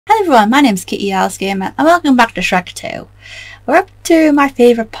everyone, my name's Kitty Owls Gamer and welcome back to Shrek 2. We're up to my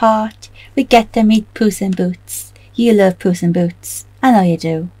favourite part. We get to meet Puss in Boots. You love Puss in Boots. I know you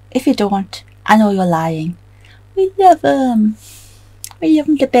do. If you don't, I know you're lying. We love him. We love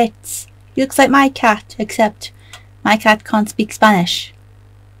him to bits. He looks like my cat, except my cat can't speak Spanish.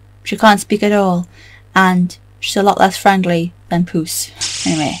 She can't speak at all, and she's a lot less friendly than Puss.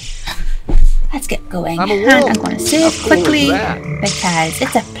 Anyway, let's get going. And I'm going to save quickly because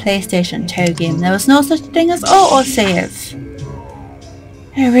it's a PlayStation 2 game. There was no such thing as auto-save.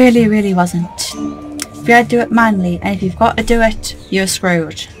 It really wasn't. If you had to do it manually, and if you've got to do it, you're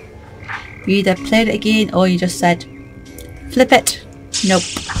screwed. You either played it again or you just said, flip it. Nope.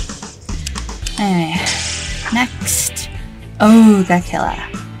 Anyway, next. Oh, the killer.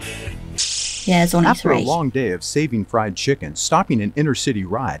 Yeah, there's only After 3. a long day of saving fried chicken, stopping an inner-city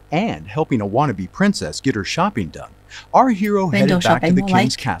ride, and helping a wannabe princess get her shopping done, our hero headed back to the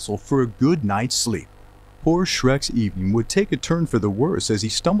king's castle for a good night's sleep. Poor Shrek's evening would take a turn for the worse as he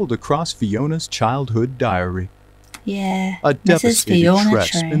stumbled across Fiona's childhood diary. Yeah, a devastated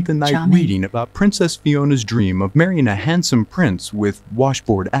Shrek spent the night reading about Princess Fiona's dream of marrying a handsome prince with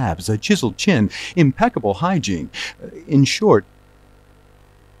washboard abs, a chiseled chin, impeccable hygiene. In short,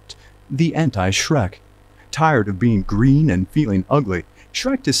 the anti-Shrek. Tired of being green and feeling ugly,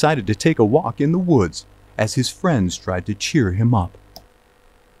 Shrek decided to take a walk in the woods as his friends tried to cheer him up.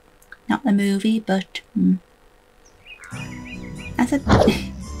 Not the movie, but that's it.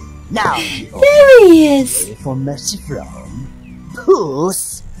 Now there he is. For mercy from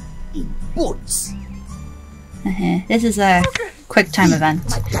Puss in Boots. This is a quick time event,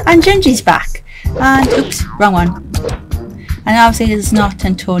 and Gingy's back. And oops, wrong one. And obviously this is not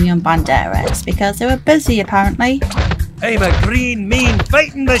Antonio and Banderas because they were busy apparently. I'm a green, mean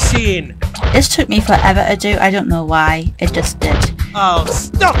fighting machine. This took me forever to do. I don't know why. It just did. I'll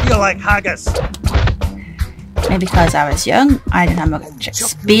stuff you like haggis. Maybe because I was young, I didn't have much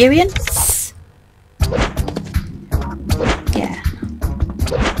experience. Yeah.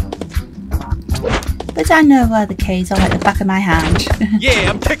 But I know where the keys are like the back of my hand. Yeah,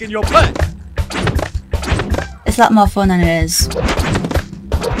 I'm kicking your butt. It's a lot more fun than it is.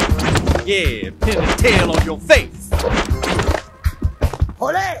 Yeah, pin and tail on your face.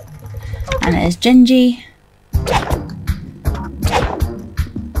 And it is Gingy.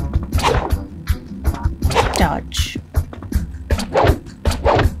 Dodge.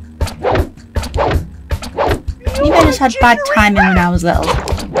 Maybe I just had bad timing when I was little.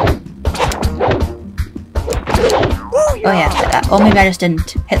 Oh yeah, like that. Or maybe I just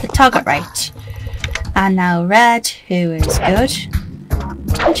didn't hit the target right. And now Red, who is good.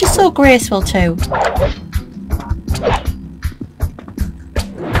 And she's so graceful too.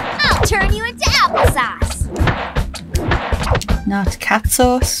 I'll turn you into applesauce. Not cat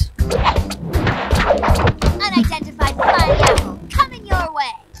sauce. Unidentified flying apple coming your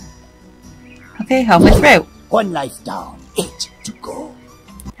way. Okay, halfway through. 1 life down, 8 to go.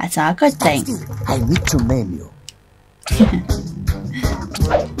 That's a good thing. I need to maim you.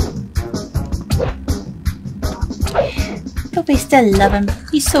 But we still love him.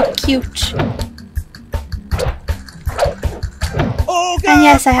 He's so cute. And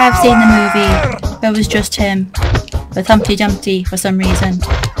yes, I have seen the movie. It was just him with Humpty Dumpty for some reason.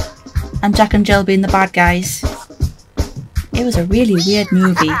 And Jack and Jill being the bad guys. It was a really weird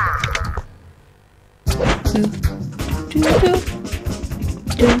movie.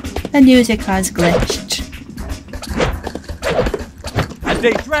 The music has glitched. And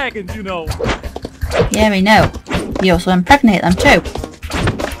they dragons, you know. Yeah, we know. You also impregnate them too.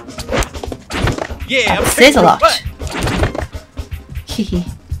 Yeah, that says a lot. Hehe.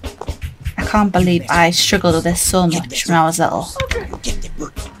 I can't believe I struggled with this so much when I was little.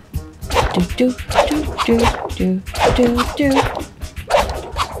 Punch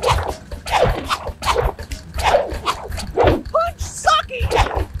Sucky!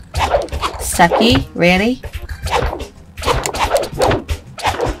 Sucky? Really?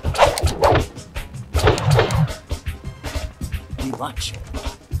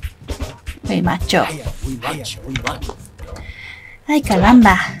 Muy macho. Ay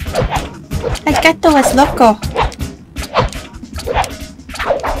caramba. El gato es loco.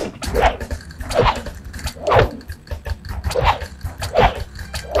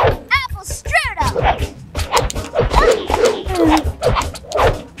 Apple strudel.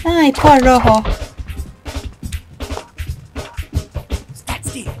 Ay, poor rojo.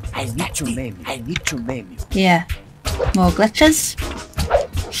 I need to maim you. Yeah. More glitches.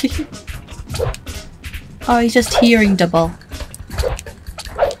 Oh, he's just hearing double.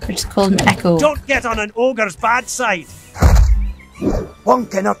 Which is called an echo. Don't get on an ogre's bad side. One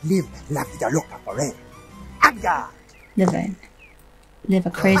cannot live la vida loca forever. Abgard! Live a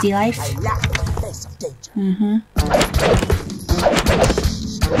crazy life. I laugh in the face of danger.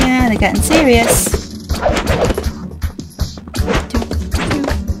 Yeah, they're getting serious.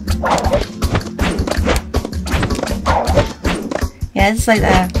 Yeah, it's like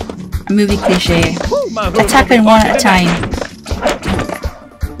a movie cliche. Attacking one at a time.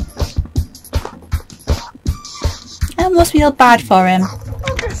 That must feel bad for him.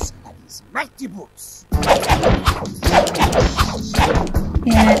 Mighty boots.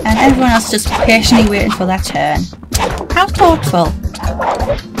 Yeah, and everyone else just patiently waiting for their turn. How thoughtful.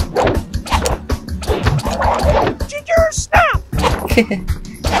 Ginger snap!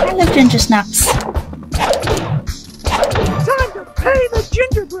 I love ginger snaps. Time to pay the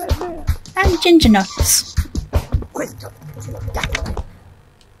gingerbread man! And ginger nuts. Welcome to your dynamite.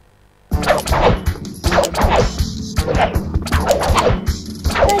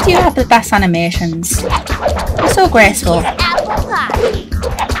 Where do you have the best animations? They're so graceful. Apple pie.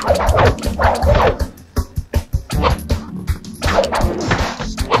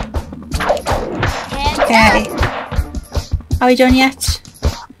 Hands Okay. up. Are we done yet?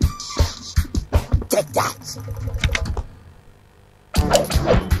 Take that.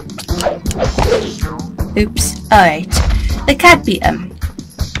 Oops. Alright. The cat beat him.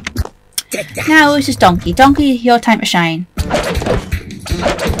 Take that. Now it's just Donkey. Donkey, your time to shine.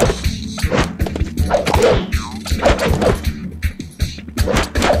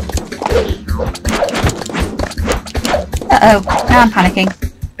 Uh-oh. Now I'm panicking.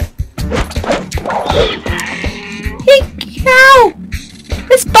 Ow!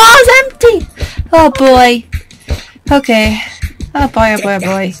 This bar's empty! Oh boy. Okay. Oh boy, oh boy, oh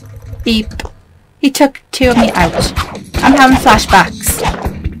boy. Beep. He took two of me out. I'm having flashbacks.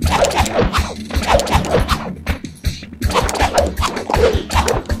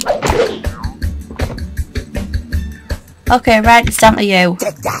 Okay, right, it's down to you.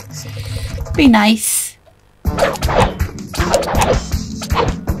 Take that. Be nice.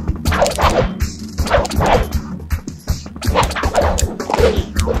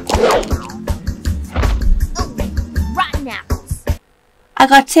 Rotten apples. I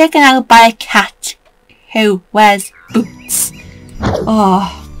got taken out by a cat who wears boots.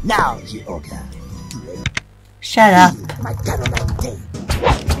 Oh, Now the order. shut up. My Caroline Day.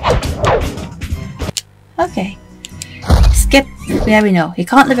 Okay. Skip. Yeah, we know. He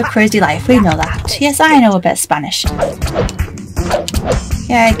can't live a crazy life. We know that. Yes, I know a bit of Spanish.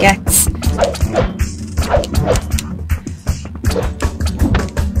 Yeah, I gets.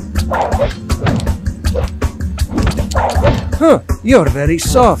 Huh, you're very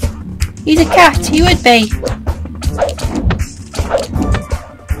soft. He's a cat. He would be.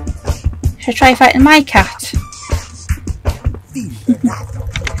 Should I try fighting my cat?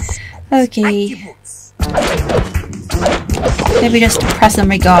 Okay. Maybe just press him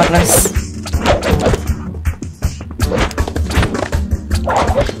regardless.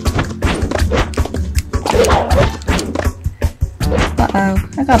 Uh-oh,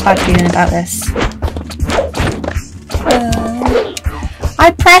 I got a bad feeling about this.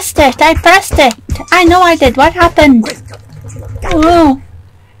 I pressed it! I pressed it! I know I did! What happened? Oh.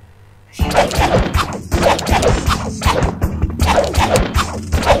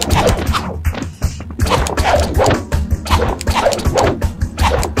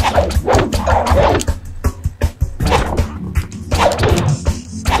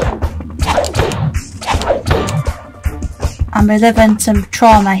 I'm reliving some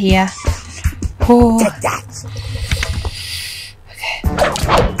trauma here. Oh. Take that.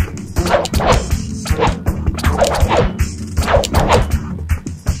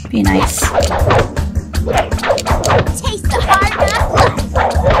 Be nice. Taste the hard knock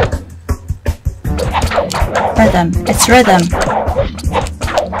life. Rhythm. It's rhythm.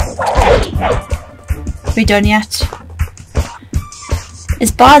 We done yet?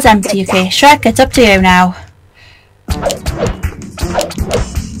 His bar's empty. Okay, Shrek, it's up to you now.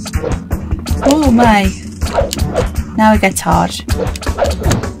 Oh my. Now it gets hard.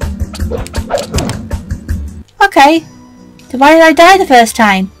 Okay. So why did I die the first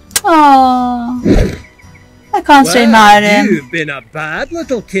time? Oh, I can't stay mad at him. You've been a bad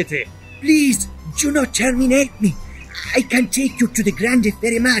little kitty. Please, do not terminate me. I can take you to the Grande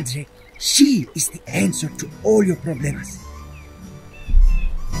Fere Madre. She is the answer to all your problems.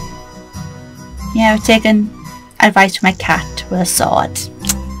 Yeah, I've taken advice from my cat with a sword.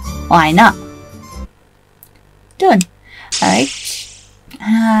 Why not? Done. Alright.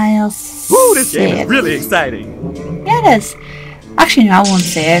 I'll Ooh, this game is save. really exciting. Yeah, it is. Actually, no, I won't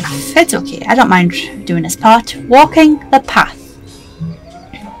save. It's okay. I don't mind doing this part. Walking the path.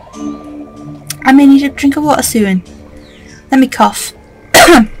 I may need a drink of water soon. Let me cough.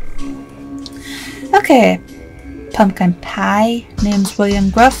 Okay. Pumpkin pie. Name's William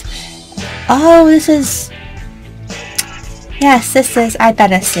Gruff. Oh, this is... Yes, this is... I'd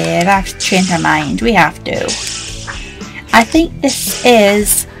better save. I have to change my mind. We have to. I think this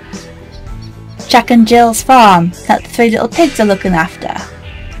is... Jack and Jill's farm that the 3 little pigs are looking after.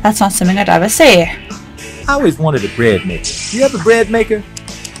 That's not something I'd ever say. I always wanted a bread maker. Do you have a bread maker?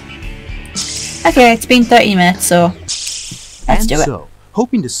 Okay, it's been 30 minutes, so let's do it. So,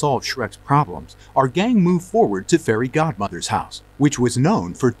 hoping to solve Shrek's problems, our gang moved forward to Fairy Godmother's house, which was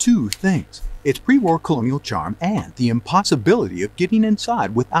known for 2 things: its pre-war colonial charm and the impossibility of getting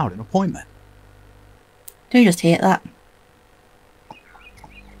inside without an appointment. Don't you just hate that?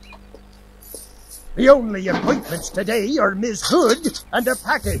 The only appointments today are Ms. Hood and a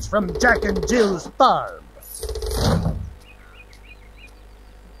package from Jack and Jill's farm.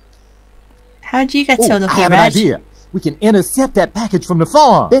 How do you get so lucky, I have Red? an idea. We can intercept that package from the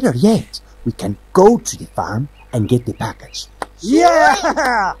farm. Better yet, we can go to the farm and get the package.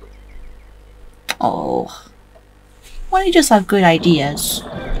 Yeah! Oh. Why don't you just have good ideas?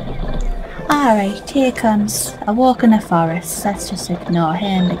 Alright, here comes a walk in the forest. Let's just ignore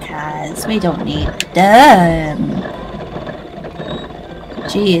him because we don't need them.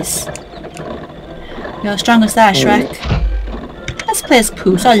 Jeez. You're strong as that, Shrek. Let's play as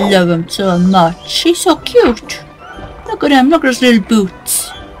Poos. I love him so much. He's so cute. Look at him. Look at his little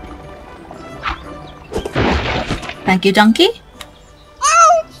boots. Thank you, donkey.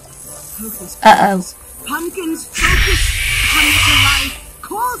 Uh-oh. Pumpkins focus on your life.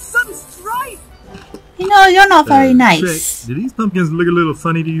 Cause some strife. You know, you're not very nice. Shrek, do these pumpkins look a little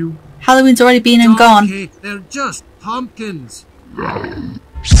funny to you? Halloween's already been and gone. Okay, they're just pumpkins. Good boy.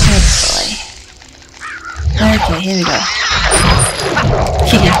 Okay, here we go.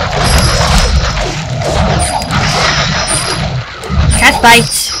 Cat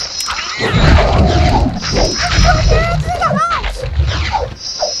bite.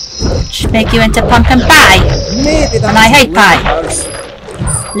 Should make you into pumpkin pie. And I hate pie.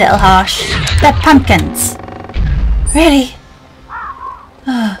 Little harsh. They're pumpkins. Really?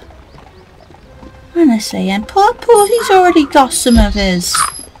 Oh. Honestly, and poor Pooh, he's already got some of his.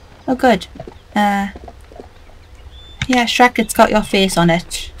 Oh good. Yeah, Shrek, it's got your face on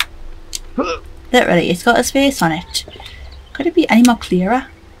it. Literally, it's got his face on it. Could it be any more clearer?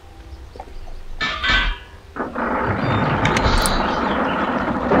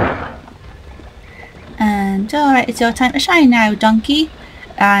 And alright, it's your time to shine now, donkey.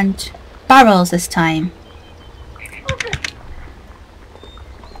 And barrels this time.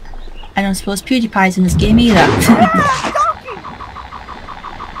 I don't suppose PewDiePie's in this game either.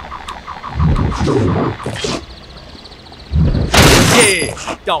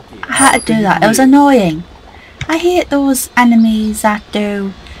 Yeah, donkey. I had to do that. It was annoying. I hate those enemies that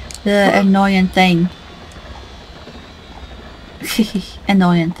do the annoying thing.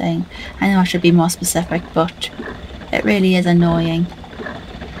 Annoying thing. I know I should be more specific, but it really is annoying.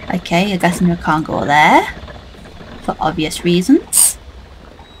 Okay, I guess I can't go there. For obvious reasons.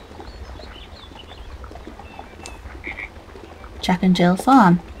 Jack and Jill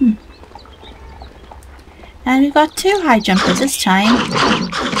farm. And we've got 2 high jumpers this time.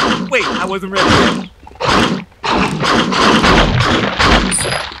 Wait, I wasn't ready.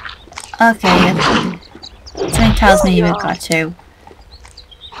 Okay, something tells me we've got 2.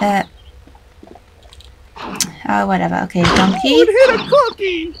 Oh, whatever. Okay, donkey.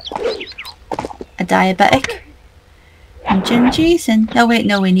 A diabetic. And Gingies and... Oh wait,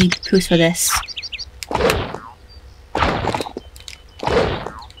 no, we need Poos for this.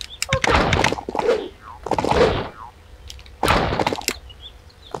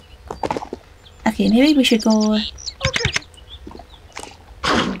 Okay, maybe we should go...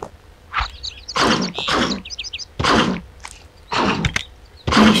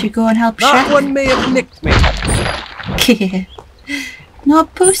 Maybe we should go and help Shrek. That one may have nicked me. No,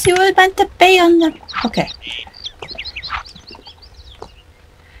 Poos, you were meant to be on the... Okay.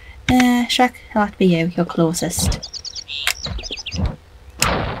 Shrek, it'll have to be you. You're closest.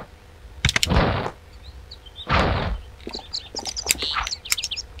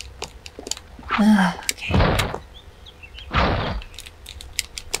 Okay.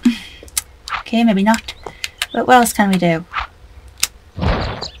 Okay, maybe not. But what else can we do?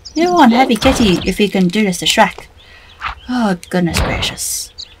 You're one heavy kitty if you can do this to Shrek. Oh, goodness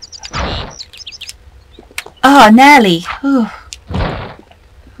gracious. Oh, nearly. Ooh.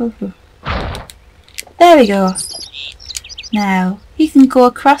 Ooh. There we go. Now, he can go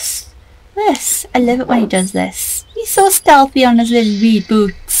across this. I love it when he does this. He's so stealthy on his little wee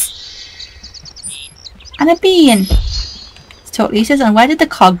boots. And a bean. It's totally useless. And where did the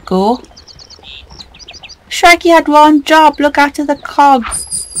cog go? Shrek, you had one job. Look after the cog.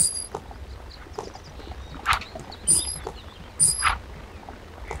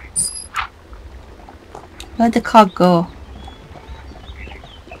 Where'd the cog go?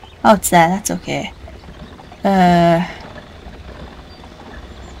 Oh, it's there. That's okay.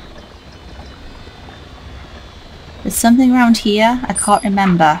 There's something around here. I can't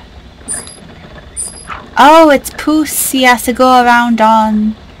remember. Oh, it's Puss. He has to go around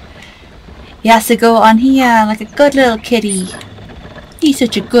on... He has to go on here like a good little kitty. He's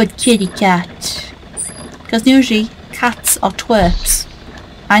such a good kitty cat. Because usually cats are twerps.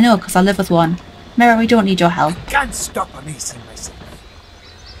 I know, because I live with one. Mirror, we don't need your help. Can't stop amazing myself.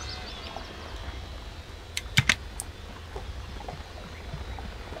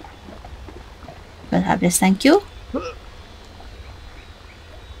 We'll have this, thank you.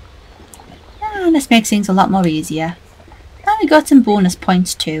 And this makes things a lot more easier. And we got some bonus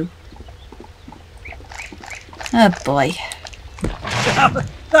points too. Oh boy.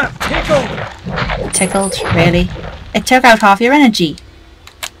 That tickled! Tickled, really? It took out half your energy.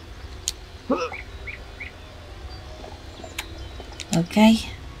 Okay.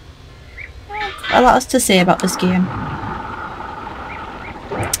 A lot to say about this game.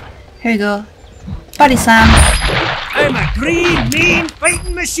 Here we go. Body slam. I'm a green, mean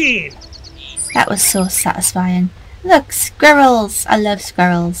fighting machine! That was so satisfying. Look, squirrels! I love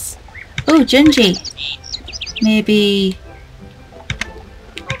squirrels. Ooh, Gingy. Maybe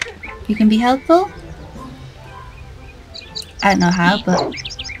you can be helpful? I don't know how, but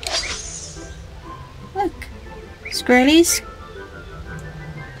look. Squirrelies.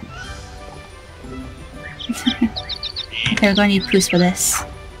 Okay, we're going to need Puss for this.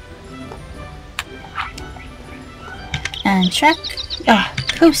 And Shrek. Oh,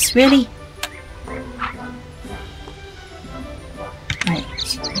 Puss, really? Right.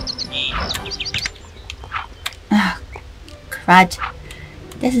 Oh, crud.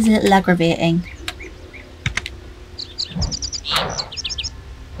 This is a little aggravating.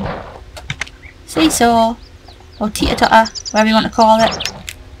 Seesaw. Or teeter-totter, whatever you want to call it.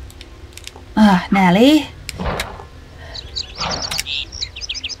 Ah, Nelly.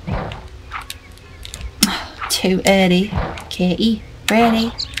 Too early. Katie,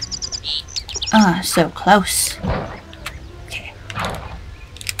 really? Ah, so close. Okay.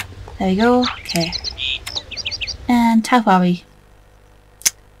 There we go. Okay. And how are we?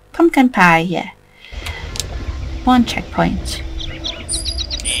 Pumpkin pie, yeah. 1 checkpoint.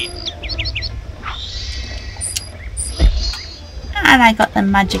 And I got the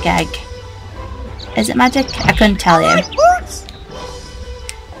magic egg. Is it magic? I couldn't tell you.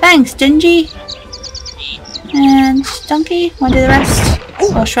 Thanks, Gingy. And Donkey, want to do the rest?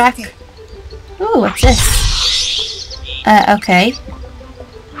 Or Shrek? Ooh, what's this? Okay.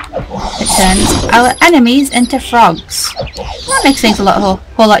 It turns our enemies into frogs. That makes things a whole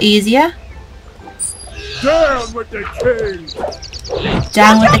lot easier. Down with the king!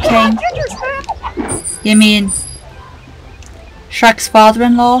 Down with the king? You mean Shrek's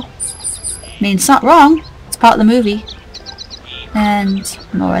father-in-law? I mean, it's not wrong. It's part of the movie. And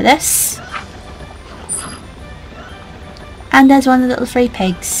more of this. And there's one of the little free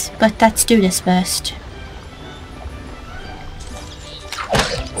pigs, but let's do this first.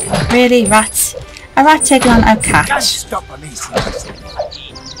 Really, rats? A rat taking on a cat?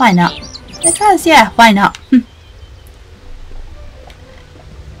 Why not? Because, yeah, why not?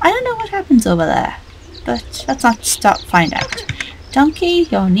 I don't know what happens over there, but let's not find out. Donkey,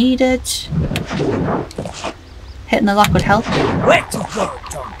 you're needed. Hitting the lock would help. Where to go,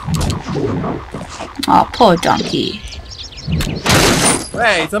 Donkey? Oh, poor Donkey.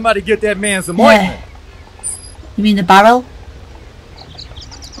 Hey, somebody get that man some ointment. You mean the barrel?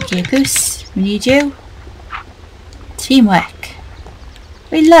 Okay, Goose, we need you. Teamwork.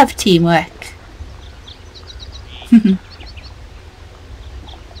 We love teamwork.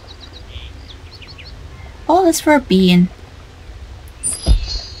 All this for a bean.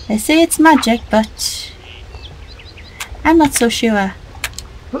 They say it's magic, but I'm not so sure.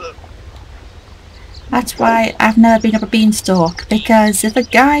 That's why I've never been up a beanstalk, because if a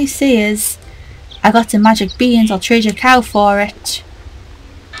guy says I got some magic beans, I'll trade your cow for it.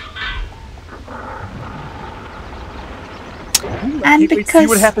 And because see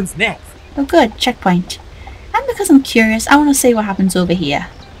what happens next. Oh good, checkpoint. And because I'm curious, I want to see what happens over here.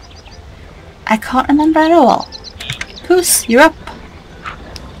 I can't remember at all. Puss, you're up.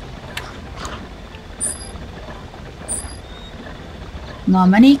 More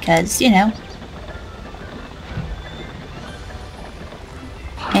money, cause you know.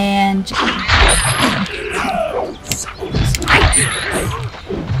 And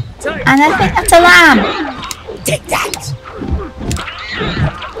I think that's a lamb. Take that!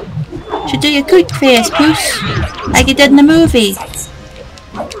 Should do your quick face, Puss, like you did in the movie.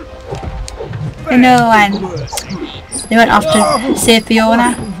 You know, and they went off to save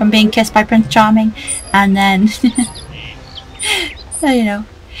Fiona from being kissed by Prince Charming, and then, you know,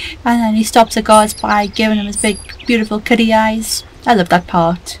 and then he stops the guards by giving him his big, beautiful kitty eyes. I love that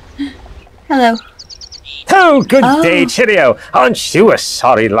part. Hello. Oh, good day, cheerio. Aren't you a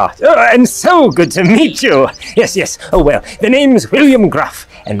sorry lot? Oh, and so good to meet you. Yes, yes. Oh, well, the name's William Gruff,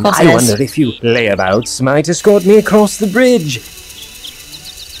 and I wonder if you layabouts might escort me across the bridge.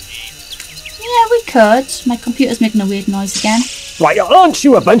 Yeah, we could. My computer's making a weird noise again. Why, aren't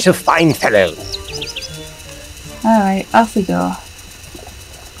you a bunch of fine fellows? Alright, off we go.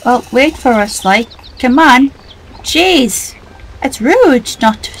 Well, wait for us, like. Come on. Jeez. It's rude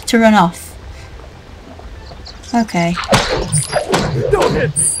not to run off. Okay. Don't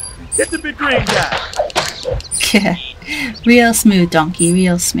hit me! Hit the big green guy! Real smooth, donkey,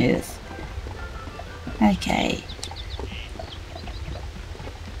 real smooth. Okay.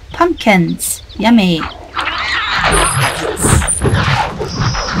 Pumpkins. Yummy. Come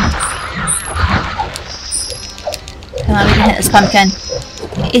on, we can hit this pumpkin.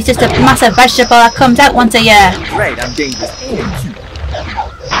 It's just a massive vegetable that comes out once a year. Right, I'm dangerous and cute.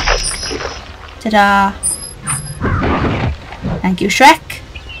 Ta-da. Thank you, Shrek.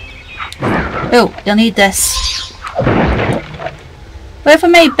 Oh, you'll need this. Wait for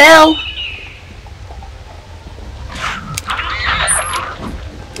me, Bill.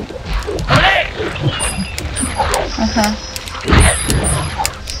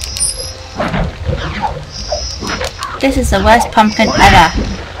 This is the worst pumpkin ever.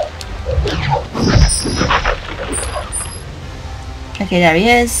 Okay, there he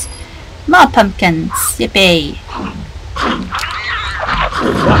is. More pumpkins. Yippee.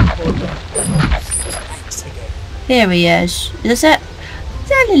 Here he is. Is this it? Is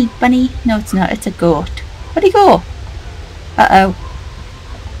that a little bunny? No, it's not. It's a goat. Where'd he go? Uh-oh.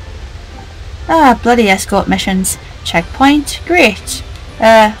 Ah, bloody escort missions. Checkpoint. Great.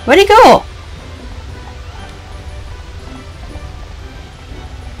 Where'd he go?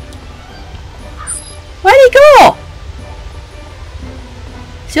 Where'd he go?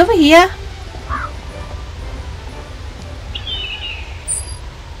 Is he over here?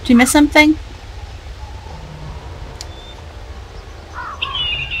 Did you miss something?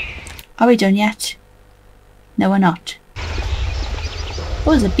 Are we done yet? No, we're not.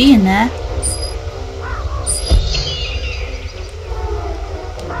 Oh, there's a bee in there.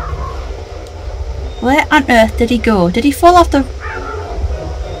 Where on earth did he go? Did he fall off the...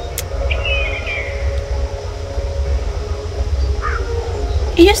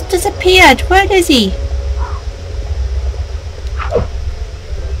 He just disappeared. Where is he?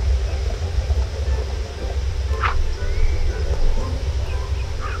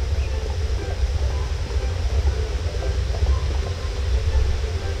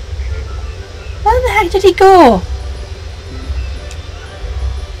 Where the heck did he go?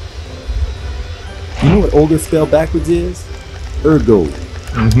 You know what ogre spell backwards is? Ergo.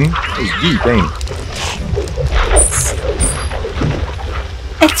 It's deep, ain't it?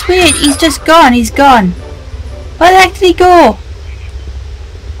 It's weird. He's just gone. He's gone. Where the heck did he go?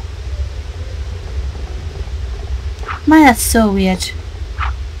 Man, that's so weird.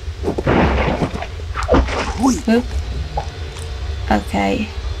 Oop. Okay.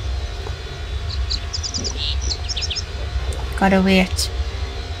 Gotta wait.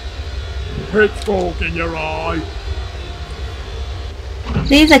 Pitchfork in your eye.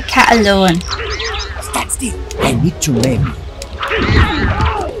 Leave the cat alone. Stand still. I need to name you.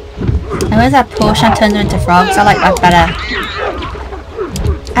 And where's that potion that turns them into frogs? I like that better.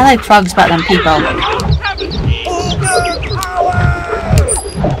 I like frogs better than people.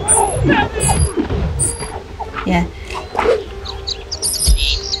 Yeah.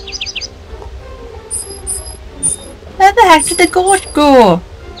 Where the heck did the goat go?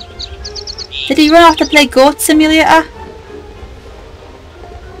 Did he run off to play Goat Simulator?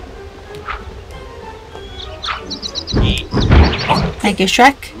 Thank you,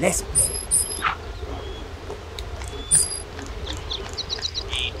 Shrek.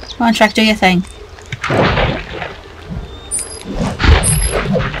 Come on, Shrek, do your thing.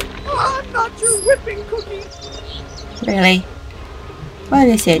 I'm not your whipping cookie. Really? What do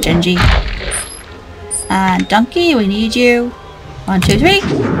they say, Gingy? And Donkey, we need you. 1, 2, 3.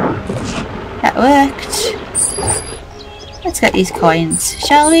 That worked. Let's get these coins,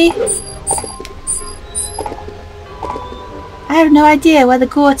 shall we? I have no idea where the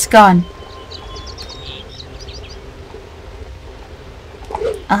goat's gone.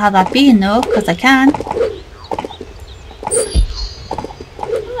 I'll have that bean though, because I can.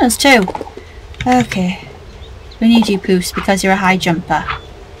 Oh, there's two. Okay. We need you, Poos, because you're a high jumper.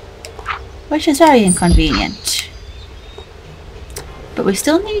 Which is very inconvenient. But we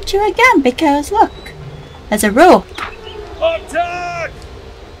still need you again because look, there's a rope. Attack!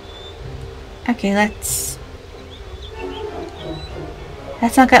 Okay, let's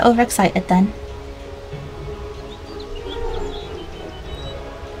not get overexcited then.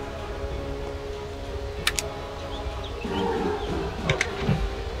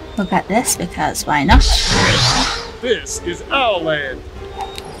 We'll get this because why not? This is our land.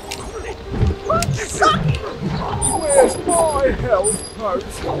 Where's my health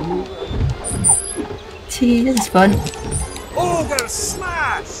potion? Gee, this is fun. Ogre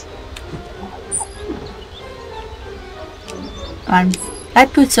smash!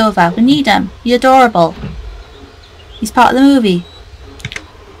 Let Poots over. We need him. He's adorable. He's part of the movie.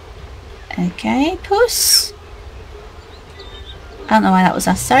 Okay, Puss. I don't know why that was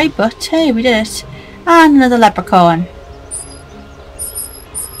necessary, but hey, we did it. And another leprechaun.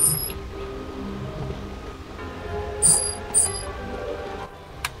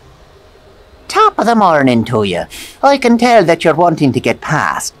 Top of the morning to you. I can tell that you're wanting to get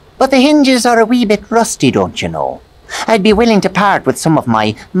past, but the hinges are a wee bit rusty, don't you know? I'd be willing to part with some of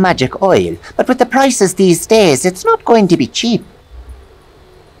my magic oil, but with the prices these days, it's not going to be cheap.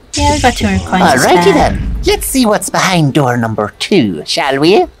 Yeah, we've got 200 coins. Alrighty then. Let's see what's behind door number 2, shall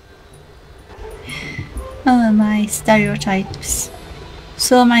we? Oh my stereotypes.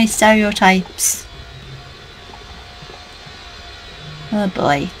 So many stereotypes. Oh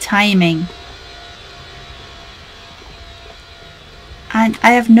boy, timing. And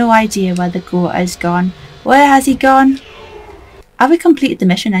I have no idea where the goat has gone. Where has he gone? Have we completed the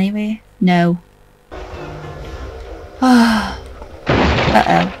mission anyway? No. Uh-oh.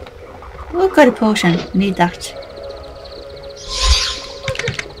 Oh, got a potion. We need that.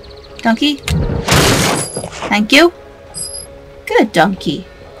 Donkey. Thank you. Good donkey.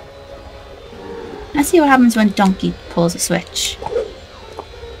 Let's see what happens when donkey pulls a switch.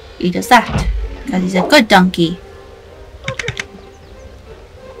 He does that because he's a good donkey.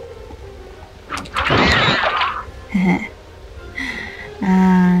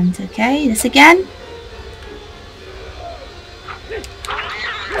 And okay, this again.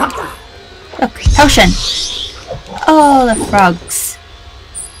 Look, potion. Oh, the frogs.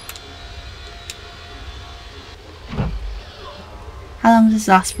 How long does this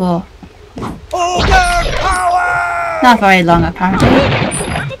last for? Not very long, apparently.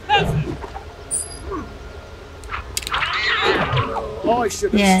 I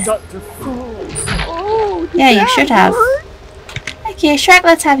should have stuck to fall. Oh, yeah, you should have. Okay, Shrek,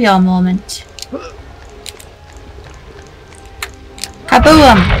 let's have your moment.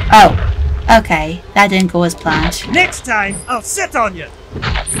 Kaboom! Oh, okay. That didn't go as planned. Next time, I'll sit on you.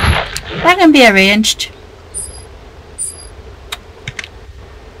 That can be arranged.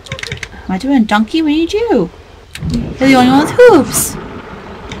 What am I doing? Donkey, we need you. You're the only one with hooves.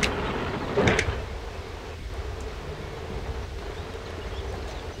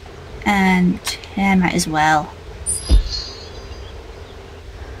 And yeah, might as well.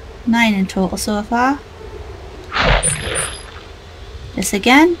 9 in total so far. This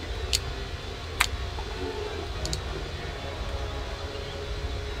again.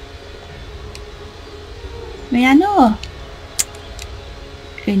 I mean, I know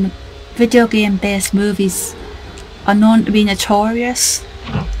in video game based movies are known to be notorious,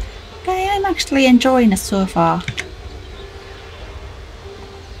 but I am actually enjoying it so far.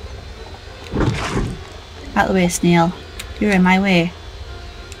 Out of the way, snail. You're in my way.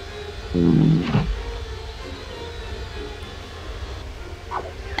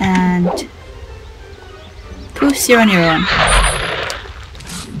 And Puss, you're on your own.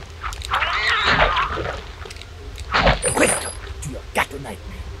 Quick, to your gato nightmare.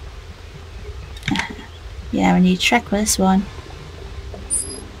 Yeah, we need Shrek for this one.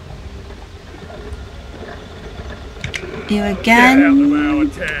 You again.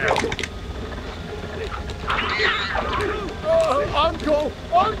 Uncle!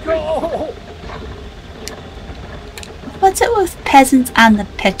 Uncle! What's it with peasants and the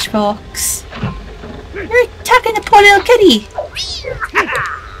pitchforks? You're attacking a poor little kitty!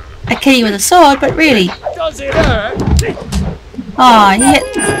 A kitty with a sword, but really. Does it hurt?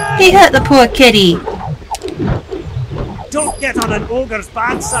 Aw, he hurt the poor kitty. Don't get on an ogre's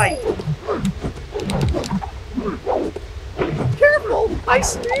bad side. Careful! I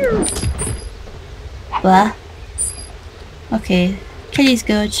sneer! What? Okay, Kitty's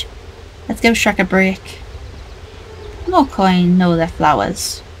good. Let's give Shrek a break. No coin, no left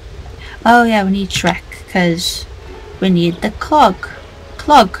flowers. Oh yeah, we need Shrek, because we need the clog.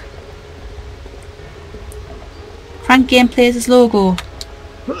 Frank Game plays his logo.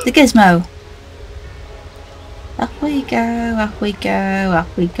 The gizmo. Up we go, up we go,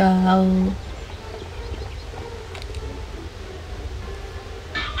 up we go.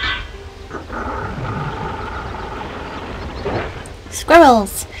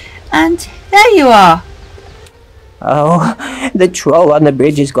 Squirrels! And there you are! Oh, the troll on the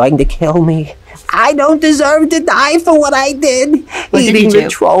bridge is going to kill me. I don't deserve to die for what I did. Eating the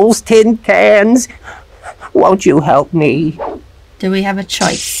troll's tin cans. Won't you help me? Do we have a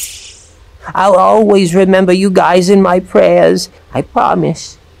choice? I'll always remember you guys in my prayers. I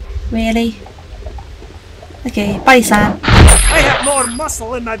promise. Really? Okay, bye Sam. I have more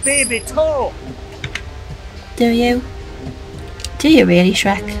muscle in my baby toe. Do you? Do you really,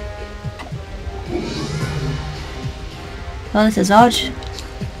 Shrek? Well, this is odd.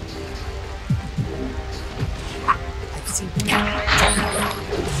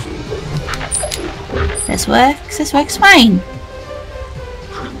 This works fine.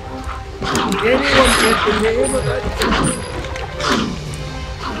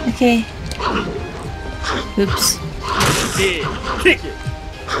 Okay. Oops. Kick it.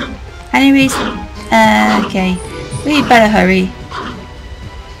 Anyways, okay. We better hurry.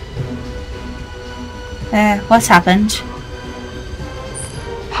 What's happened?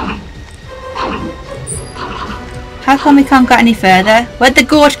 How come we can't go any further? Where'd the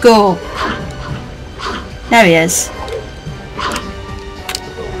goat go? There he is.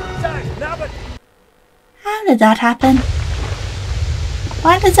 How did that happen?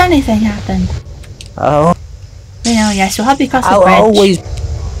 Why does anything happen? Oh. We know, yes, we'll help you cross the bridge. I'll always...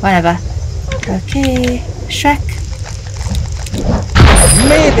 Whatever. Okay, Shrek.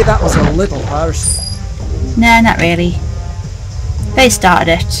 Maybe that was a little harsh. No, not really. They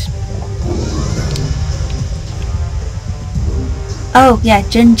started it. Oh, yeah,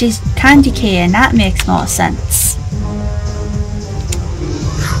 Gingy's candy cane. That makes more sense.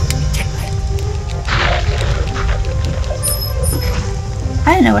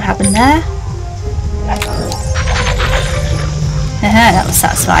 I don't know what happened there. That was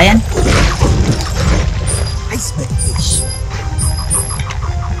satisfying. Ice fish.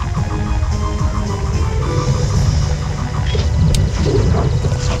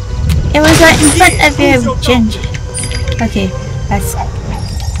 It was right in front of you, Ginger. Okay, let's...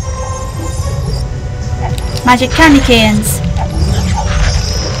 Magic candy canes.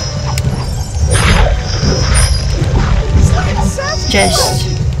 Just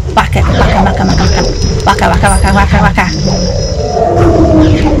whack it, whack.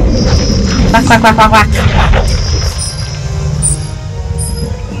 Whack.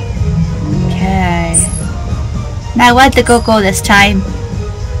 Okay. Now where'd the go this time?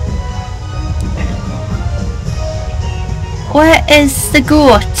 Where is the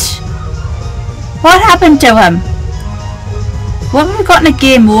goat? What happened to him? What have we gotten a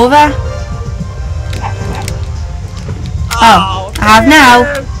game over? Oh, I have now.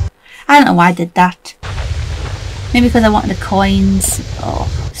 I don't know why I did that. Maybe because I wanted the coins or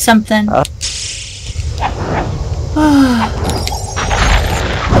something.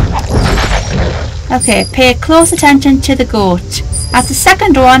 Okay, pay close attention to the goat. That's the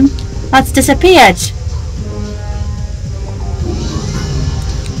second one that's disappeared.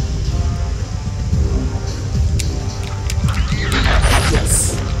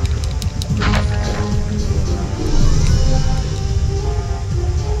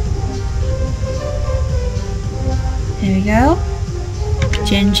 There we go.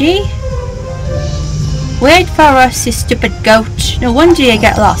 Gingy. Wait for us, you stupid goat. No wonder you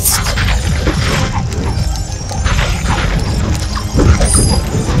get lost.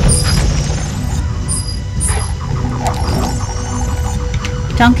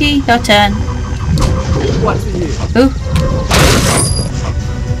 Donkey, your turn. Ooh.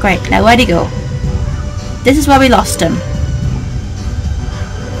 Great, now where'd he go? This is where we lost him.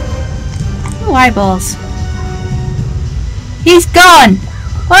 Ooh, eyeballs. He's gone!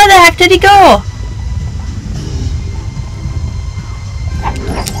 Where the heck did he go?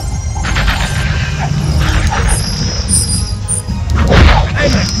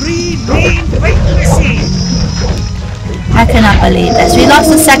 I'm a green white machine. I cannot believe this. We lost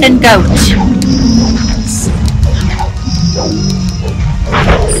the second goat.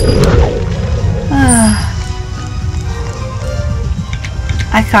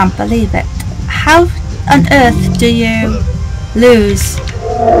 I can't believe it. How on earth do you lose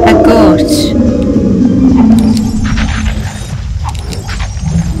a goat?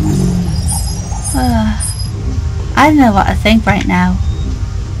 I don't know what to think right now.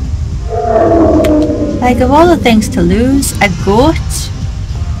 Like, of all the things to lose, a goat?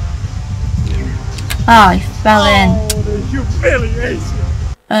 Oh, he fell in. Oh, the humiliation!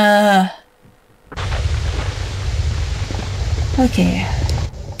 Okay.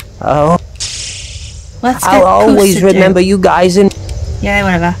 Oh. Let's get I'll always Puss to remember do. you guys in... Yeah,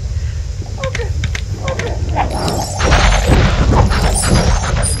 whatever.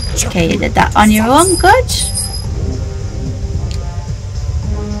 Okay, you did that on your own, good.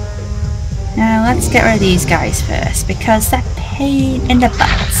 Now let's get rid of these guys first, because they're pain in the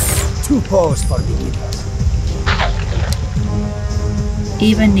butts. 2 paws for beginners.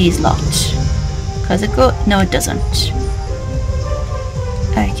 Even these lot. Because a goat, no it doesn't.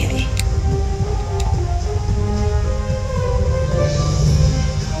 Okay.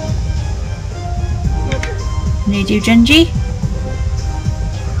 Need you, Gingy?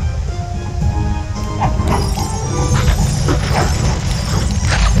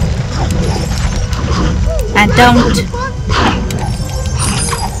 And don't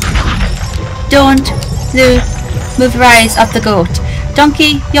move your eyes off the goat.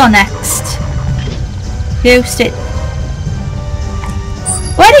 Donkey, you're next. You sit.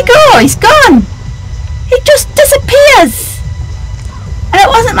 Where'd he go? He's gone! He just disappears! And it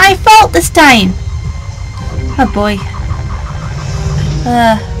wasn't my fault this time! Oh boy.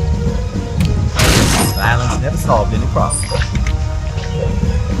 Violence never solved any problem.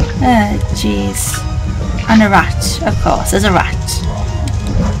 Jeez. And a rat, of course, there's a rat.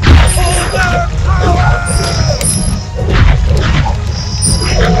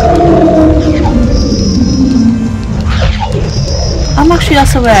 I'm actually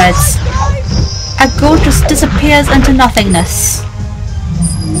lost for words. A goat just disappears into nothingness.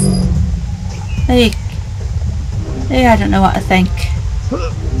 I don't know what to think.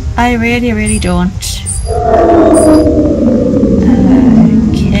 I really, really don't.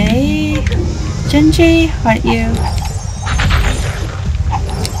 Okay. Gingy, why don't you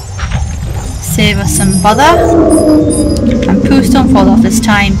save us some bother? And Puss, don't fall off this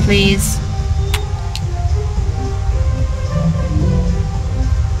time, please.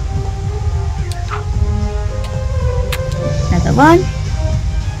 Another one.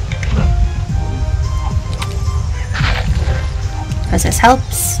 Because this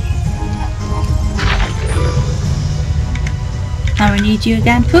helps. Now we need you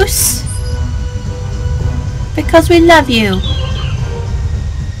again, Puss. Because we love you.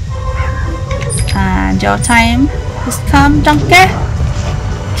 And your time has come, Donkey.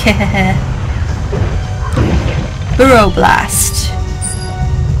 Burrow Blast.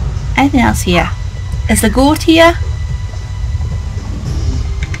 Anything else here? Is the goat here?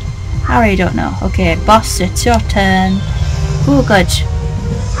 I really don't know. Okay, boss, it's your turn. Oh, good.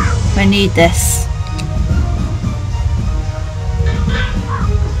 We need this.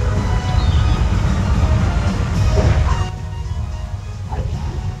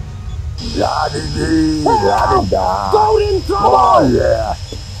 Goat in trouble! Oh, yeah.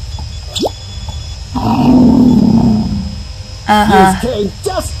 You came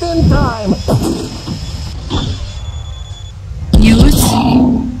just in time! Use?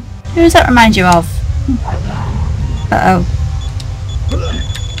 Who does that remind you of? Uh-oh.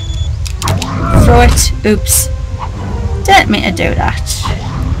 Throw it. Oops. Didn't mean to do that.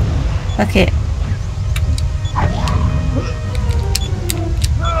 Okay.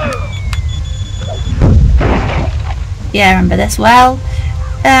 Yeah, I remember this well.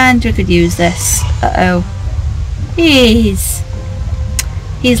 And we could use this. Uh-oh. He's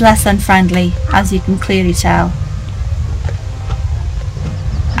less than friendly, as you can clearly tell.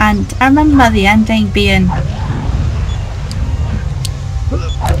 And I remember the ending being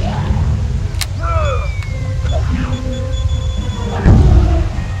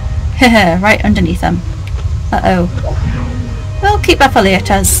right underneath them. Uh-oh. We'll keep that for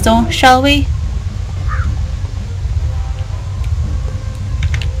later, so shall we?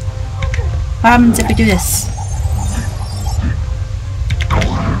 What happens if we do this?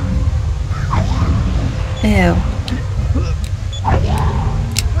 Ew.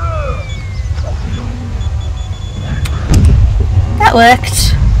 That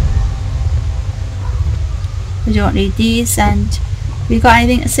worked. We don't need these, and we got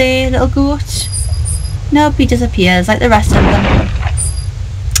anything to say, little goat? Nope, he disappears like the rest of them.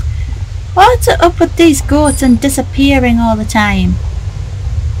 What's it up with these goats and disappearing all the time?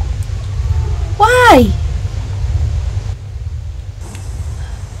 Why?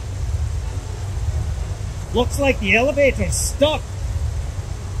 Looks like the elevator's stuck.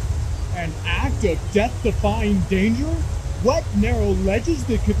 An act of death-defying danger? What narrow ledges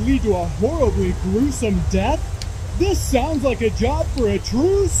that could lead to a horribly gruesome death? This sounds like a job for a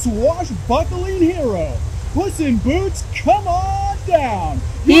true swashbuckling hero. Puss in Boots, come on down.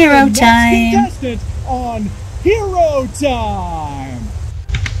 You're Hero the time. next contestant on Hero Time.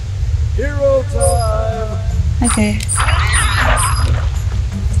 Hero time. Okay.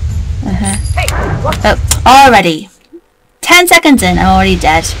 Oh, already. 10 seconds in, I'm already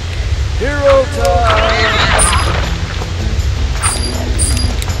dead. Hero time.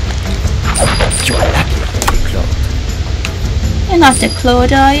 You are lucky, Claude. You're not the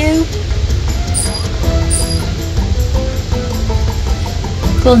Claude, are you?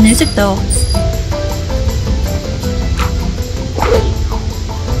 Cool music though.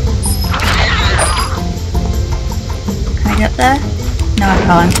 Can I get there? No, I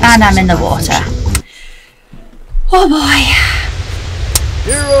can't. And I'm in the water. Oh boy.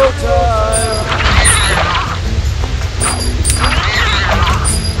 Hero time.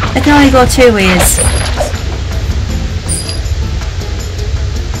 It can only go 2 ways.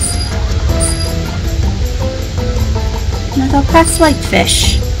 No, they'll press like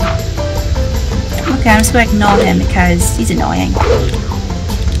fish. Okay, I'm just going to ignore him because he's annoying.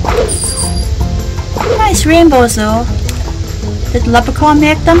 Nice rainbows though. Did Leprechaun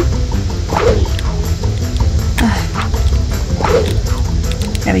make them?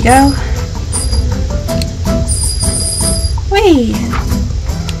 There we go. Whee!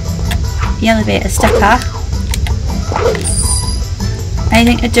 The elevator's stuck, huh?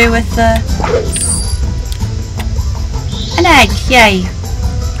 Anything to do with the... An egg, yay!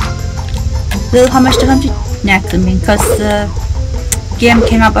 Little homage to Humpty Next, I mean, because the game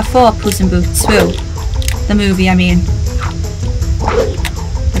came out before Puss in Boots. Well, the movie, I mean.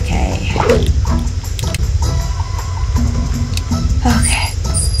 Okay. Okay.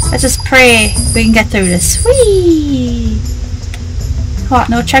 Let's just pray we can get through this. Whee! What,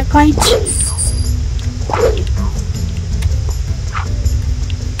 no checkpoint?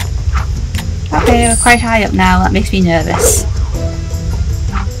 Okay, we're quite high up now, that makes me nervous.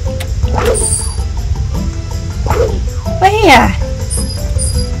 We're here!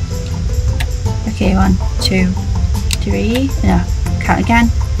 Okay, 1, 2, 3, no, count again.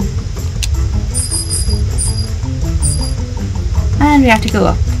 And we have to go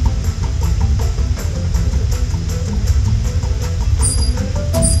up.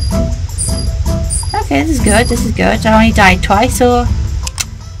 Okay, this is good, this is good. I only died twice, so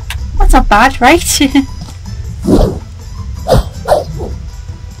that's not bad, right?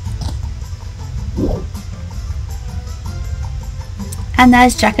 And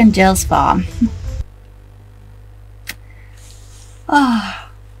there's Jack and Jill's farm. Oh,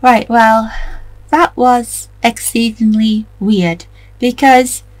 right, well, that was exceedingly weird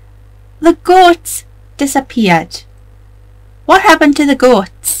because the goats disappeared. What happened to the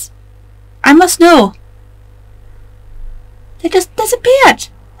goats? I must know. They just disappeared.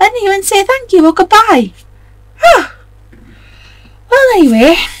 I didn't even say thank you or goodbye. Well,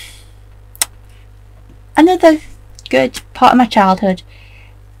 anyway, another good part of my childhood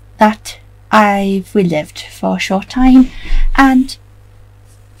that I've relived for a short time, and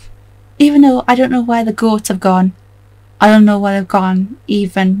even though I don't know where the goats have gone, I don't know where they've gone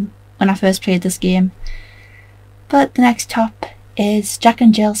even when I first played this game, but the next top is Jack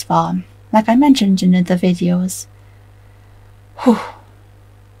and Jill's farm, like I mentioned in other videos. Whew.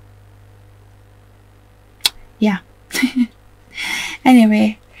 Yeah.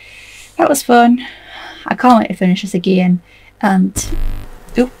 Anyway, that was fun. I can't wait to finish this again. And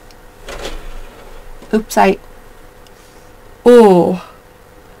oops, oh.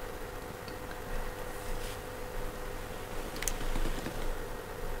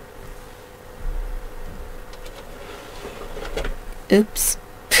 Oops.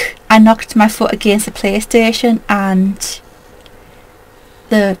 I knocked my foot against the PlayStation and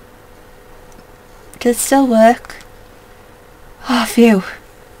did it still work? Oh, phew.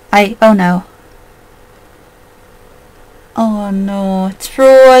 Oh no. Oh no, it's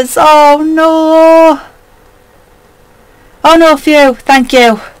froze. Oh no. Oh no, phew. Thank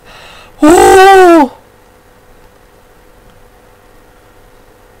you. Oh.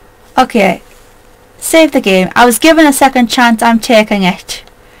 Okay. Save the game. I was given a second chance. I'm taking it.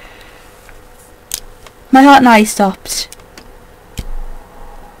 My heart and eye stopped.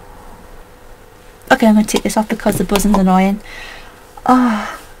 Okay, I'm going to take this off because the buzzing's annoying.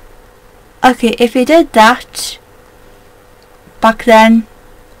 Oh. Okay, if you did that back then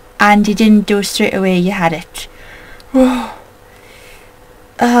and you didn't do it straight away, you had it.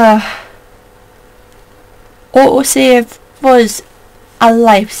 Autosave was a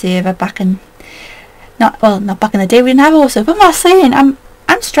lifesaver back in not back in the day. We didn't have autosave. What am I saying? I'm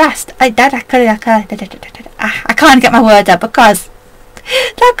stressed. I I can't get my word out because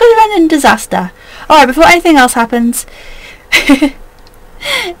that could have ended in disaster. Alright, before anything else happens,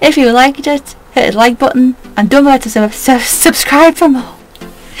 if you liked it, hit the like button and don't forget to subscribe for more.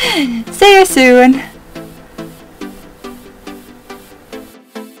 See you soon.